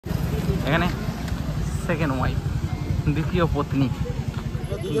এখানে second wife, দ্বিতীয় পত্নী।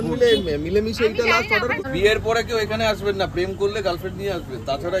 দুজন মিলে মিলেমিশে এটা লাস্ট অর্ডার। বিয়ের পরে কেউ এখানে আসবেন না, প্রেম করলে গার্লফ্রেন্ড নিয়ে আসবেন,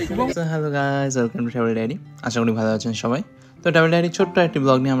 তাছাড়া hello guys, welcome to travel diary. আশা করি ভালো আছেন সবাই। তো ট্রাভেল ডায়েরির ছোট্ট একটি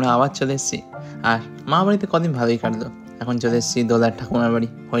ব্লগ নিয়ে আমরা আবার চলে এসেছি। আর মা বাড়িতে কদিন ভালোই কাটলো, এখন চলে এসেছি দোলার ঠাকুমার বাড়ি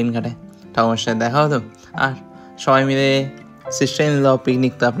হরিণঘাটায়। ঠাকুমার সাথে দেখা হলো, আর সবাই মিলে সিস্টার ইন ল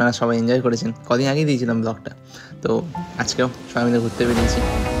পিকনিক তো আপনারা সবাই এনজয় করেছেন, কদিন আগেই দিয়েছিলাম ব্লগটা। তো আজকেও সবাই মিলে ঘুরতে বেরিয়েছি।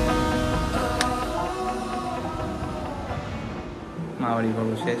 মা বাড়ি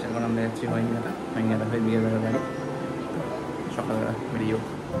গল্প শেষ, এখন আমরা যাচ্ছি হরিণঘাটা হয়ে বিকেলবেলা বাড়ি, সকালবেলা বেরিয়েও।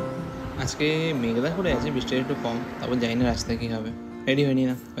 আজকে মেঘলা করে আছে, বৃষ্টিটা একটু কম, তারপর জানি না রাস্তায় কী হবে। রেডি হয়নি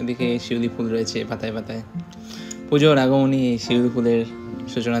না, ওইদিকে শিউলি ফুল রয়েছে পাতায় পাতায়। পুজোর আগমনী শিউলি ফুলের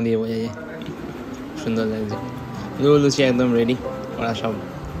সূচনা দিয়ে বোঝা যায়, সুন্দর লাগছে। লুচি একদম রেডি, ওরা সব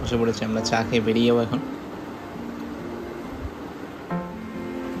বসে পড়েছে, আমরা চা খেয়ে বেরিয়ে যাবো এখন।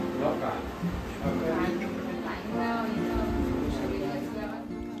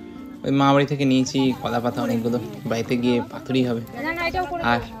 ওই মা বাড়ি থেকে নিয়েছি কলা পাতা অনেকগুলো, বাড়িতে গিয়ে পাথরই হবে।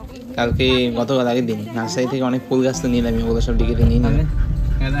 আর কালকে গতকাল আগের দিন নার্সারি থেকে অনেক ফুল গাছ তো নিলাম, ওগুলো সব ডিগিতে নিয়ে নিলাম।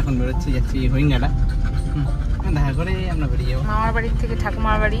 এখন বেরোচ্ছি, যাচ্ছি হরিণঘাটা, দেখা করে আমরা বেরিয়ে যাবো। মামার বাড়ির থেকে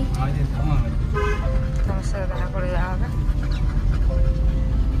ঠাকুমার বাড়ি, তোমার সাথে দেখা করে যাওয়া হবে।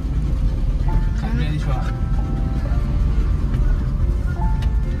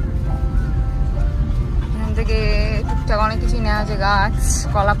 এখান থেকে টুকটাক অনেক কিছু নেওয়া আছে, গাছ,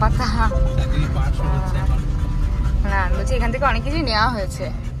 কলা পাতা। না বলছি এখান থেকে অনেক কিছু নেওয়া হয়েছে,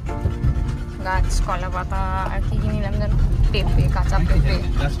 গাছ, কলা পাতা, আর কি কি নিলাম জানো, পেঁপে, কাঁচা পেঁপে।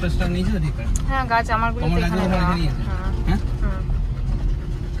 হ্যাঁ গাছ আমারগুলো তো এখানে নেওয়া।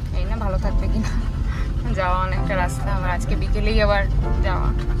 এই না ভালো থাকবে কিনা, যাওয়া অনেকটা রাস্তা, আমার আজকে বিকেলেই আবার যাওয়া।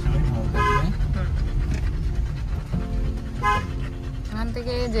 এখান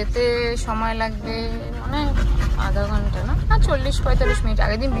থেকে যেতে সময় লাগবে মানে আধা ঘন্টা না, 40-45 মিনিট।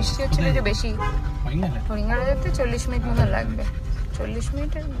 আগের দিন বৃষ্টি হচ্ছিল যে বেশি, হরিণঘাটা যেতে 40 মিনিট মতন লাগবে, 40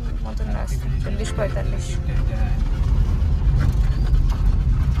 মিনিটের মতন রাস্তা, 40-45।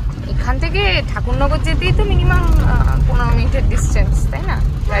 এখান থেকে ঠাকুরনগর যেতেই তো মিনিমাম 15 মিনিটের ডিস্টেন্স, তাই না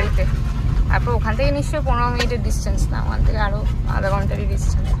গাড়িতে? তারপর ওখান থেকে নিশ্চয়ই 15 মিনিটের ডিস্টেন্স না, ওখান থেকে আরো আধা ঘন্টারই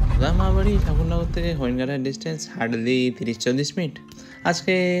ডিস্টেন্স। মা বাড়ি ঠাকুরনগর থেকে হরিণঘাটার ডিস্টেন্স হার্ডলি 30-40 মিনিট।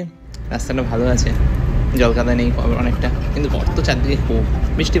 আজকে রাস্তাটা ভালো আছে, জলকাদা নেই অনেকটা, কিন্তু গর্ত চারদিকে খুব,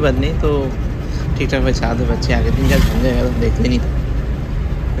 বৃষ্টিপাত নেই তো ঠিকঠাকভাবে চালাতে পারছি। আগের দিন যা ঝঞ্ঝা গেল দেখলে নি তো।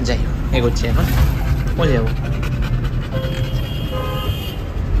 যাই হোক, এগোচ্ছি এখন, পৌঁছে যাবো।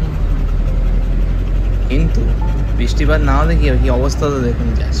 কিন্তু বৃষ্টিপাত না হলে কি অবস্থা তো দেখুন,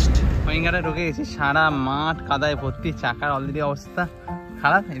 জাস্ট হরিণঘাটায় ঢুকে গেছি, সারা মাঠ কাদায় ভর্তি, চাকার অলরেডি অবস্থা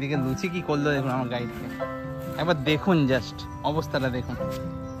খারাপ। এদিকে লুচি কি করলো দেখুন আমার গাড়ি থেকে, একবার দেখুন জাস্ট অবস্থাটা দেখুন,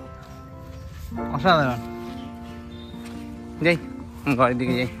 অসাধারণ। যাই ঘরের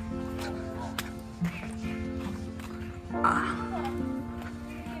দিকে যাই।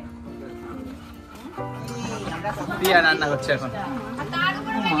 প্রিয়া রান্না করছে এখন,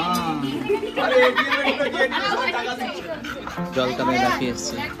 জলকাদায় লাফিয়ে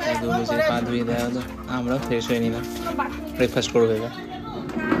এসছে, লুচির পা ধুয়ে দেওয়া হলো, আমরাও ফ্রেশ হয়ে নিলাম, ব্রেকফাস্ট করবো এবার।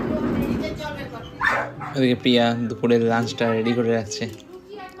 ওদিকে প্রিয়া দুপুরের লাঞ্চটা রেডি করে রাখছে,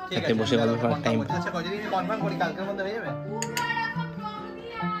 যাতে বসে গল্প করার টাইম।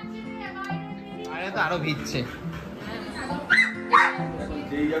 আরো ভিজছে।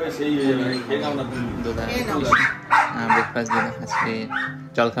 ব্রেকফাস্ট দিলাম, আজকে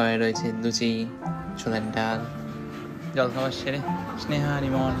জলখাবারে রয়েছে লুচি, ছোলার ডাল। জলখাবার সেরে স্নেহা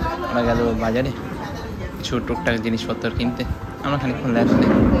রিমন ওরা গেল বাজারে কিছু টুকটাক জিনিসপত্র কিনতে, আমরা খানিকক্ষণ লাগবে।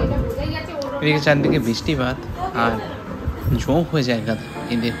 এদিকে চারদিকে বৃষ্টিপাত আর ঝোঁক হয়ে যায় গাদা,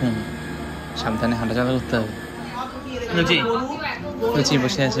 এই দেখুন, সাবধানে হাঁটাচলা করতে হবে। লুচি লুচি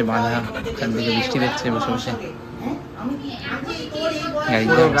বসে আছে বাঁধা, চারদিকে বৃষ্টি দেখছে বসে বসে।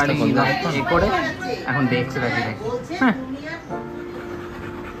 করে এখন দেখছে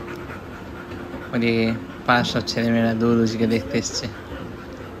ওদিকে পাঁচ সব ছেলেমেয়েরা লুচিকে দেখতে এসছে।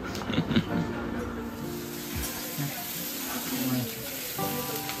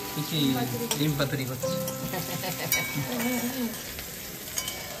 ডিম পাতুরি করছে।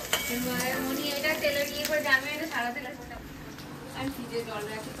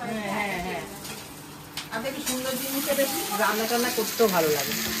 রান্না টান্না করতেও ভালো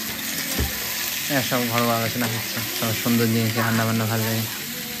লাগে, হ্যাঁ সব ভালো আলোচনা হচ্ছে, সব সুন্দর জিনিস, রান্না বান্না ভালো লাগে।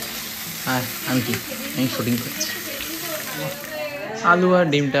 আর আমি শুটিং করছি। আলু আর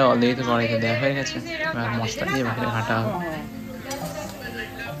ডিমটা অলরেডি তো কড়াইতে দেওয়া হয়ে গেছে, আর মশলা দিয়ে বাইরে ঘাটা হবে।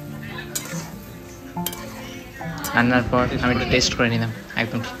 রান্নার পর আমি একটু টেস্ট করে নিলাম,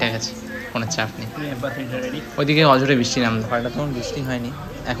 একদম ঠিকঠাক আছে, কোনো চাপ নেই। ওইদিকে অজরে বৃষ্টি নামলো, হঠাৎ তখন বৃষ্টি হয়নি,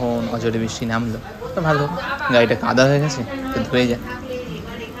 এখন অজরে বৃষ্টি নামলো, তো ভালো, গাড়িটা কাদা হয়ে গেছে তো ধুয়ে যায়।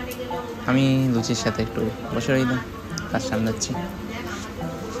 আমি লুচির সাথে একটু বসে রইলাম, কাজ সামলাচ্ছি।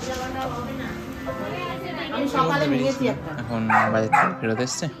 এখন বাজার থেকে ফেরত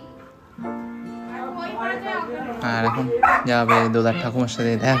এসছে, আর এখন যাবে দোলার ঠাকুমার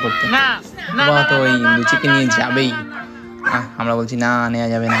সাথে দেখা করতে। বাবা তো ওই লুচিকে নিয়ে যাবেই, আমরা বলছি না নেওয়া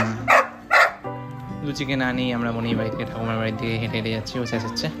যাবে না, লুচিকে না নিয়ে আমরা মনে বাড়ি থেকে ঠাকুমার বাড়ির দিকে হেঁটে হেঁটে যাচ্ছি। ও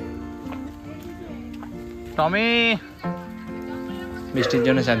চেঁচাচ্ছে টমি, বৃষ্টির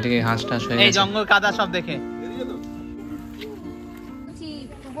জন্য চারদিকে ঘাস টাস হয়ে গেছে, জঙ্গল কাদা সব দেখে।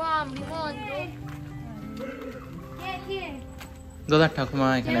 দোলার ঠাকুমা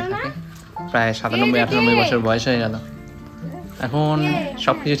এখানে থাকে, প্রায় 97-98 বছর বয়স হয়ে গেল। এখন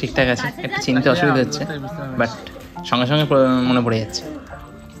সব কিছু ঠিকঠাক আছে, একটু চিনতে অসুবিধা হচ্ছে, বাট সঙ্গে সঙ্গে মনে পড়ে যাচ্ছে।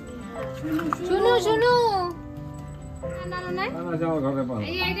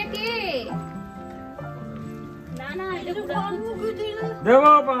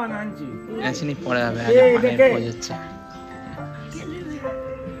 পরে হবে, যাচ্ছে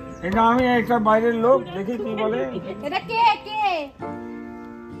এটা আমি একটা বাইরের লোক, দেখি কি বলে। এটা কে কে?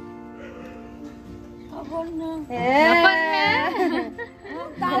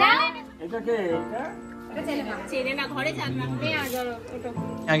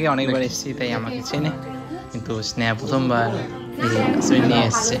 আগে অনেকবার এসেছি তাই আমাকে চেনে, কিন্তু স্নেহা প্রথমবার নিয়ে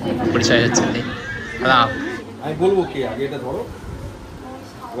এসছে, পরিচয় হচ্ছে তাই। আমি বলবো কে আগে, এটা ধরো,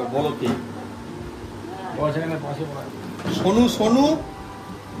 এবার বলো কে। সোনু, সোনু,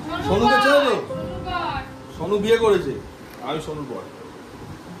 সোনুকে চেনো? সোনু বিয়ে করেছে, আমি সোনুর পর,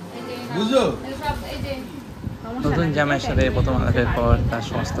 বুঝছো? নতুন জামাইয়ের সাথে প্রথম আলাপের পর তার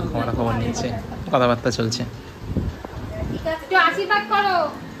সমস্ত খবর নিয়েছে, কথাবার্তা চলছে।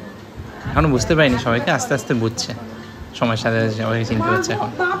 এখনো বুঝতে পারিনি সবাইকে, আস্তে আস্তে বুঝছে, সময়ের সাথে সবাইকে চিনতে পারছে। এখন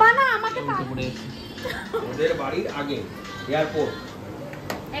ওদের বাড়ির আগে এয়ারপোর্ট,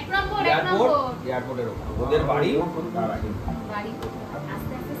 এয়ারপোর্টের ওদের বাড়ি তার আগে।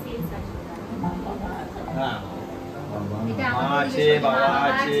 হ্যাঁ, মা আছে, বাবা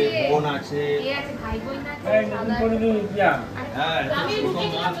আছে, বোন আছে,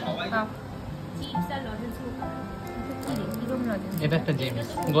 এটা একটা জেমস,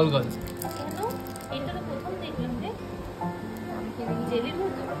 গোল গোল।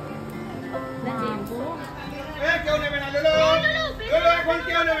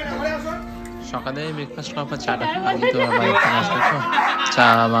 সকালে ব্রেকফাস্ট করার পর চাটা চা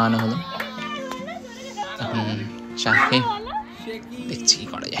বানানো হলো, চা খেয়ে দেখছি কি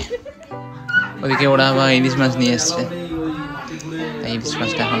করা যায়। ওদিকে ওরা আবার ইলিশ মাছ নিয়ে এসছে, তাই ইলিশ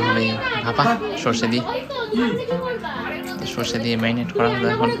মাছটা এখন হবে ভাপা সর্ষে দিয়ে, সর্ষে দিয়ে ম্যারিনেট করা হলো।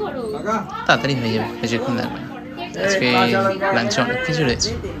 এখন তাড়াতাড়ি হয়ে যাবে, বেশিক্ষণ লাগবে না। আজকে লাঞ্চে অনেক কিছু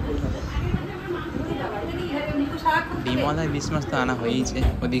রয়েছে, রিমলা ইলিশ মাছ তো আনা হয়েইছে,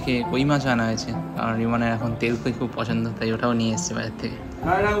 ওদিকে কই মাছ আনা হয়েছে, কারণ রিমনের এখন তেল কই খুব পছন্দ, তাই ওটাও নিয়ে এসছে বাজার থেকে।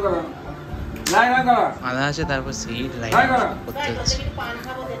 আদা আছে, তারপর সিট লাইন করতে হচ্ছে।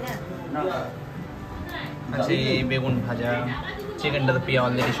 আছে বেগুন ভাজা, চিকেনটা তো পিয়া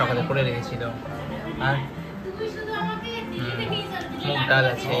অলরেডি সকালে করে রেখেছিল, আর মুগ ডাল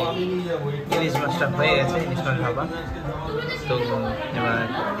আছে, ইলিশ মাছটা হয়ে গেছে, ইলিশ মাছ ভাপা। তো এবার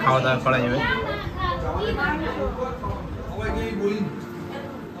খাওয়া দাওয়া করা যাবে।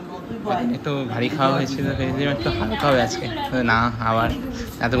 একটু ভারী খাওয়া হয়েছিল, একটু হালকা হবে আজকে, না আবার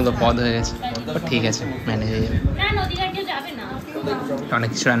এতগুলো পদ হয়ে গেছে, ঠিক আছে ম্যানেজ হয়ে যাবে। অনেক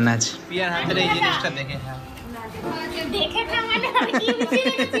কিছু রান্না আছে। পিয়ার হাতের এই জিনিসটা দেখে, হ্যাঁ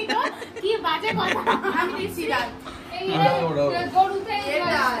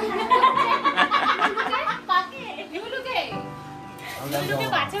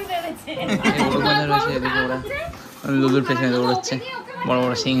লুলুর পেছনে দৌড়াচ্ছে বড়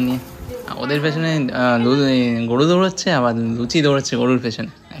বড় শিং নিয়ে, ওদের পেছনে গরু দৌড়াচ্ছে, আবার লুচি দৌড়াচ্ছে গরুর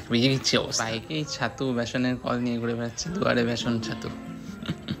পেছনে, এক বেজে দিচ্ছে অবস্থা। বাইকেই ছাতু বেসনের কল নিয়ে ঘুরে বেড়াচ্ছে, দুয়ারে বেসন ছাতু।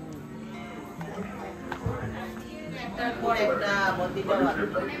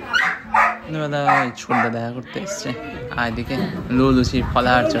 ছোটটা দেখা করতে এসছে, আর এদিকে লুচি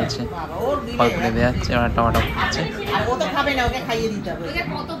ফলাহার চলছে, ফল করে দেওয়া যাচ্ছে, ওরা টমাটো খাচ্ছে।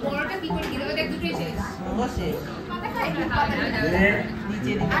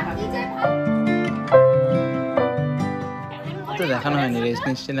 তো দেখানো হয়নি, রেস্ট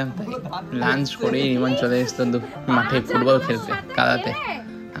নিচ্ছিলাম, তাই লাঞ্চ করেই রিমন চলে এসতো মাঠে ফুটবল খেলতে কাদাতে।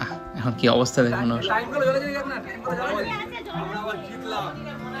 এখন কি অবস্থা দেখুন ওর।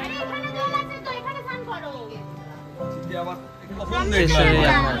 শেষ হয়ে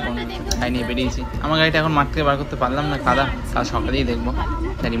আমরা এখন খাই নিয়ে বেরিয়েছি। আমার গাড়িটা এখন মাঠ থেকে বার করতে পারলাম না, কাদা, কাল সকালেই দেখবো।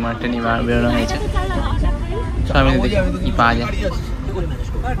 তাই রিমোটটা নিয়ে বেরোনো হয়েছে, সবাই মিলে দেখি কি পাওয়া যায়।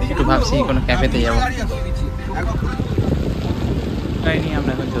 একটু ভাবছি কোনো ক্যাফেতে যাবো। গাড়ি নিয়ে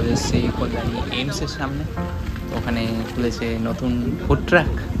আমরা এখন চলে এসেছি কল্যাণী এইমসের সামনে। ওখানে খুলেছে নতুন ফুড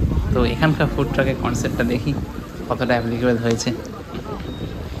ট্রাক, তো এখানকার ফুড ট্রাকের কনসেপ্টটা দেখি কতটা অ্যাপ্লিকেবল হয়েছে।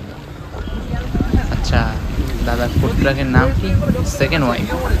 আচ্ছা দাদা, ফুড ট্রাকের নাম কি? Second wife.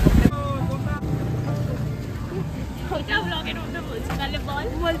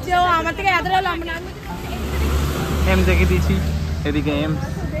 এম দেখে দিয়েছি, এদিকে এম,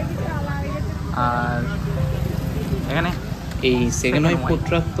 আর এখানে এই সেকেন্ড ওয়াইফ ফুড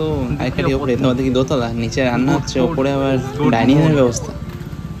ট্রাক তো একটাই ওপরে, তোমাদের কি দোতলা? নিচে রান্না হচ্ছে, ওপরে আবার ডাইনিংয়ের ব্যবস্থা।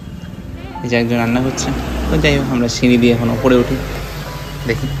 নিচে একজন রান্না করছে। তো যাই হোক, আমরা সিঁড়ি দিয়ে এখন ওপরে উঠি,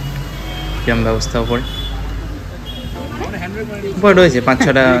 দেখি কিরম ব্যবস্থা। ওপরে উপরে রয়েছে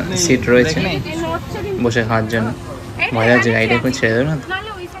 5-6টা সিট রয়েছে বসে খাওয়ার জন্য। মজা হচ্ছে, গাড়িটা এখন ছেড়ে দেবে না তো?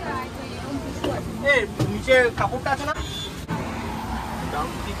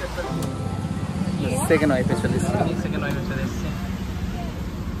 সেকেন্ড ওয়াইফে চলে এসেছি, সেকেন্ড ওয়াইফে চলে এসেছি।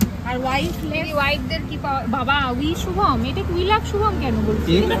 আর ওয়াইফদের কি বাবা, উই শুভম, এটা কি উই লাভ শুভম কেন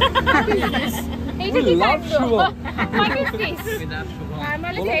বলছিস? এইটা কি লাভ শুভম? What is this?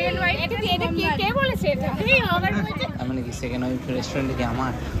 মানে সেকেন্ড ওয়াইফ, এটা কি কে বলেছে এটা? আমার বলছে মানে কি সেকেন্ড ওয়াইফ রেস্টুরেন্টে কি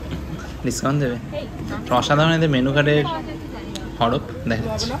আমার ডিসকাউন্ট দেবে? অসাধারণ এদের মেনু কার্ডের হরফ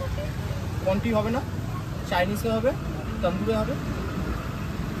দেখাচ্ছি। কোনটি হবে না, চাইনিজে হবে, তন্দুরে হবে,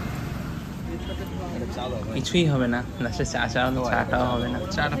 কিছুই হবে না। লাস্টে চা হলো, চাটাও হবে না।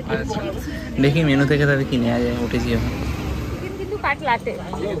 চাটা দেখি মেনু থেকে তাদের কি নেওয়া যায়। উঠেছি এখন। কিন্তু কাটলাতে,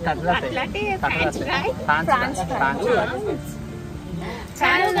 কাটলাতে ফ্রেঞ্চ ফ্রাই,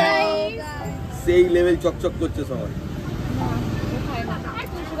 সেই লেভেল চকচক করছে সবাই।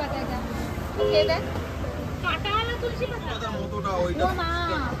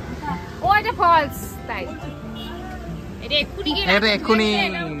 এটা এক্ষুনি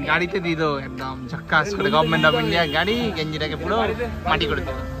গাড়িতে দিল, একদম ঝক্কাস করে। গভর্নমেন্ট অফ ইন্ডিয়া গাড়ি, গেঞ্জিটাকে পুরো মাটি করে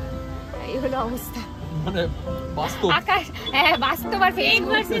দিল। এই হলো অবস্থা, মানে বাস্তব আকাশ। হ্যাঁ, বাস্তব আর ফেক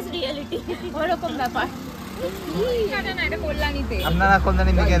ভার্সেস রিয়েলিটি, ওরকম ব্যাপার। আপনারা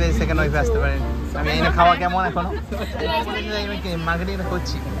কল্যাণী দিকে সেকেন্ড ওয়াইফে আসতে পারেন। আমি এখানে খাওয়া কেমন এখনো মার্কেটিং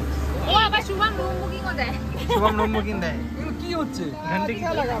করছি। ও আবার শুভম রুম বুকিং ও দেয়। শুভম রুম বুকিং দেয়। কি হচ্ছে? ঘন্টি কি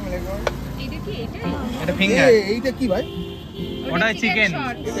এটা কি? এটা ফিঙ্গার। এইটা কি ভাই? ওটা চিকেন।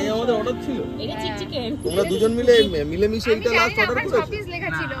 এটাই আমাদের অর্ডার ছিল। এটা চিকেন। তোমরা দুজন মিলেমিশে এইটা লাস্ট অর্ডার করেছো? পিস লেখা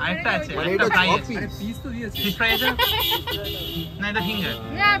ছিল। আরেকটা আছে, মানে এটা এটা ফ্রাই 6 আছে। পিস। পিস তো দিয়েছে। ফিশ ফ্রাই আছে না? এটা ফিঙ্গার।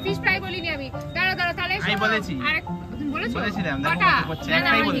 না, ফিশ ফ্রাই বলিনি আমি। দাঁড়া তাহলে আমি বলেছি। আরেক তুমি বলেছো? বলেছিলাম, দেখো কটা? কত করছে।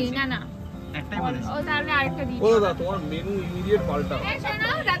 একটাই বলেছি। না একটাই বলেছি। ও তাহলে আরেকটা দিই। ও দাদা, তোমার মেনু ইমিডিয়েট পাল্টাও। এই শোনো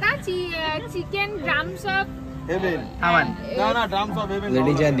দাদা, চিকেন ড্রামস অফ হেভেন। খাবার না না, ড্রামস অফ হেভেন।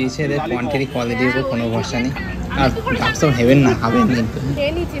 লেডি যা দিয়েছে এদের কোয়ান্টিটি কোয়ালিটির উপর কোনো ভরসা নেই। আর ডাবস অফ হেভেন না, হবেন কিন্তু।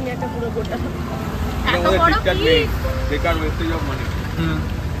 খেয়ে নিচ্ছি আমি একটা পুরো গোটা। এত আমাদের বড় ঠিকঠাক পিস। নেই, বেকার ওয়েস্টেজ অফ মানি।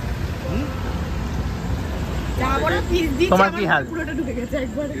 যা বড় পিস দিচ্ছি, তোমার কি হাল? পুরোটা ঢুকে গেছে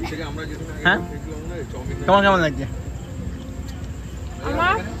একবারে। থেকে আমরা যেখানে হ্যাঁ? দেখলাম না, চাউমিন। তোমার কেমন লাগছে?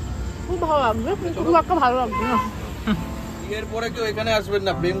 আমার খুব ভালো লাগবে, কিন্তু খুব একটা ভালো লাগবে না। এর পরে কেউ এখানে আসবেন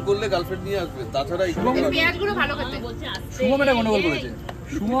না, প্রেম করলে গার্লফ্রেন্ড নিয়ে আসবে, তাছাড়া পেঁয়াজগুলো ভালো খেতে। শুভম এটা গন্ডগোল করেছে।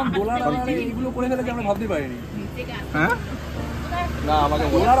 শুভম ডলার এইগুলো করে ফেলেছে, আমরা ভাবতেই পারিনি। হ্যাঁ? না আমাকে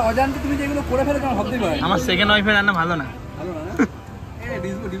ডলার অজান্তে তুমি যেগুলো করে ফেলেছো আমরা ভাবতেই পারিনি। আমার সেকেন্ড ওয়াইফের রান্না ভালো না। ভালো না?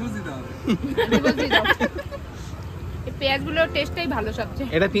 ডিভোর্স দিতে হবে। এই পেঁয়াজগুলোর টেস্টটাই ভালো সবচেয়ে।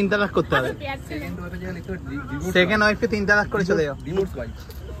 এটা 3 তালাক করতে হবে। পেঁয়াজ সেকেন্ড ওয়াইফে 3 তালাক করে চলে যাও। ডিভোর্স ভাই।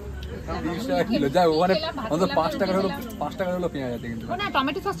 30 টাকা কিলো, যাই ওখানে অন্তত 5 টাকা হলো পেঁয়াজ আছে কিন্তু। ও না,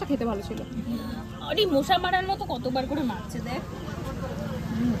 টমেটো সসটা খেতে ভালো ছিল। আরে মশা মারার মতো কতবার করে মারছে দেখ।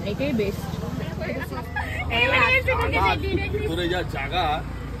 এটাই বেস্ট। তোরে যা জায়গা,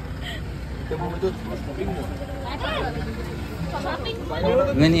 এটা মনে তো শপিং মল।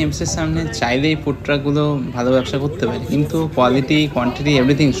 মানে এমসের সামনে চাইলেই ফুড ট্রাকগুলো ভালো ব্যবসা করতে পারে, কিন্তু কোয়ালিটি, কোয়ান্টিটি,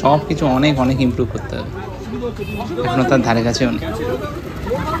 এভরিথিং সব কিছু অনেক অনেক ইমপ্রুভ করতে হবে। এখনো তার ধারে কাছেও নেই।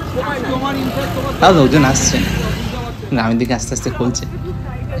 তাও লোকজন আসছে, গ্রামের দিকে আস্তে আস্তে খুলছে।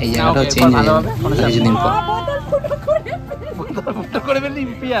 এই জায়গাটাও চেঞ্জ হয়ে যাবে কিছুদিন পর। করে ফেললি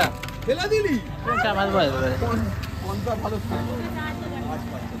পিয়া। ফেলা দিলি? চা ভালো ভালো। কোনটা ভালো?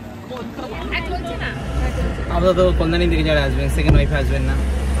 আপনারা তো কল্যাণীর দিকে যারা আসবেন, সেকেন্ড ওয়াইফে আসবেন না,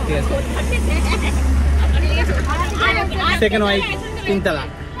 ঠিক আছে? সেকেন্ড ওয়াইফ 3 তালাক।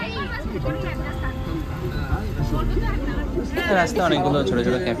 রাস্তায় অনেকগুলো ছোটো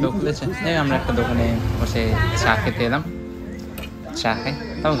ছোটো ক্যাফেও খুলেছে। তাই আমরা একটা দোকানে বসে চা খেতে এলাম, চা খাই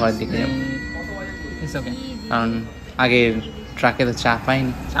তাও ঘরের দিকে যাবো। কারণ আগে ট্রাকে তো চা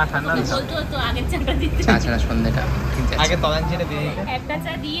পাইনি, চা ঠান্ডা চা ছাড়া সন্ধ্যেটা আগে তলান ছেড়ে দিয়ে একটা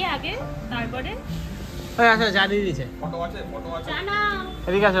চা দিয়ে আগে, তারপরে ওই আসো চা দিয়ে দিয়েছে, চা না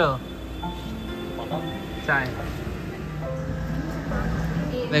এদিকে আসো চায়।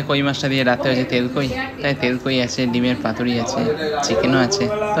 কই মাছটা দিয়ে রাতে হয়েছে তেলকই, তাই তেলকই আছে, ডিমের পাতুরি আছে, চিকেনও আছে।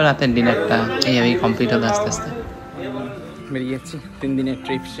 তো রাতের ডিনারটা এইভাবেই কমপ্লিট হলো আস্তে আস্তে। বেরিয়ে যাচ্ছি, 3 দিনের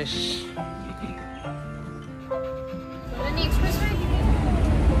ট্রিপ শেষ।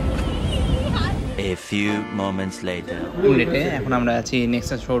 A few moments later. এখন আমরা আছি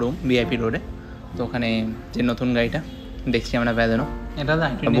নেক্সাস শোরুম ভিআইপি রোডে। তো ওখানে যে নতুন গাড়িটা দেখছি আমরা বেদানো, এটা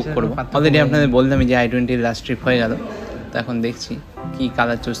বুক করবো। অলরেডি আপনাদের বললাম যে i20 লাস্ট ট্রিপ হয়ে গেল। তো এখন দেখছি কি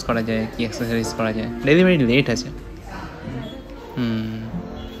কালার চুজ করা যায়, কি অ্যাক্সেসরিজ করা যায়। ডেলিভারি লেট আছে,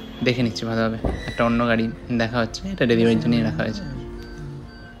 দেখে নিচ্ছি ভালোভাবে। একটা অন্য গাড়ি দেখা হচ্ছে, এটা ডেলিভারির জন্যই রাখা হয়েছে।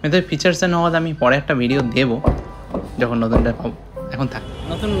 এদের ফিচার্সে নেওয়া আমি পরে একটা ভিডিও দেবো যখন নতুনটা পাবো। এখন থাক,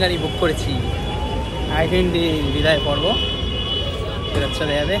 নতুন গাড়ি বুক করেছি, i20 বিদায় পর্ব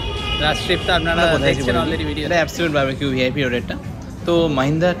চলে যাবে। লাস্ট ট্রিপটা আপনারা দেখছেন অলরেডি ভিডিও। এটা অ্যাবসলিউট বারবিকিউ ভিআইপি রোডেরটা। তো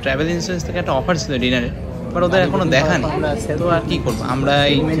মাহিন্দ্রা ট্রাভেল ইন্স্যুরেন্স থেকে একটা অফার ছিল ডিনারে, বাট ওদের এখনও দেখানি। তো আর কী করবো, আমরা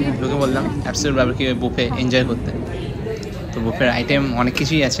এই ঢুকে বললাম অ্যাবসলিউট বারবিকিউ বুফে এনজয় করতে। তো বুফের আইটেম অনেক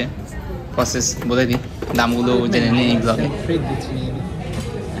কিছুই আছে, প্রসেস বলে দিই, দামগুলো জেনে নিই এই ব্লগে।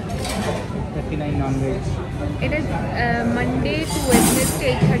 এটা Monday to Wednesday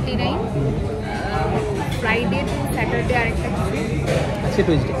 839, Friday to Saturday আরেকটা কিছু আচ্ছা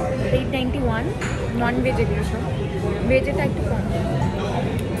টুইসডে 891, নন ভেজ এগুলো সব। ভেজেটা একটু কম,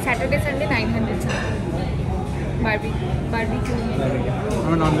 স্যাটারডে সানডে 900 বারবিকিউ।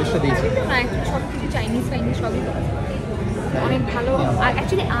 আমরা নন ভেজটা দিয়েছি। সব কিছু চাইনিজ ফাইনিজ সবই পাওয়া যায়, অনেক ভালো।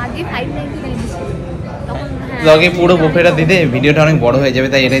 অ্যাকচুয়ালি আগে 599 ছিল তখন। ব্লগে পুরো বুফেটা দিতে ভিডিওটা অনেক বড় হয়ে যাবে,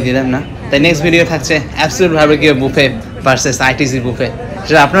 তাই এটাই দিলাম না। তাই নেক্সট ভিডিও থাকছে absolute barbecue buffet versus ITC buffet,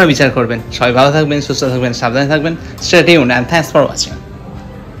 সেটা আপনারা বিচার করবেন। সবাই ভালো থাকবেন, সুস্থ থাকবেন, সাবধানে থাকবেন। Stay tuned and thanks for watching.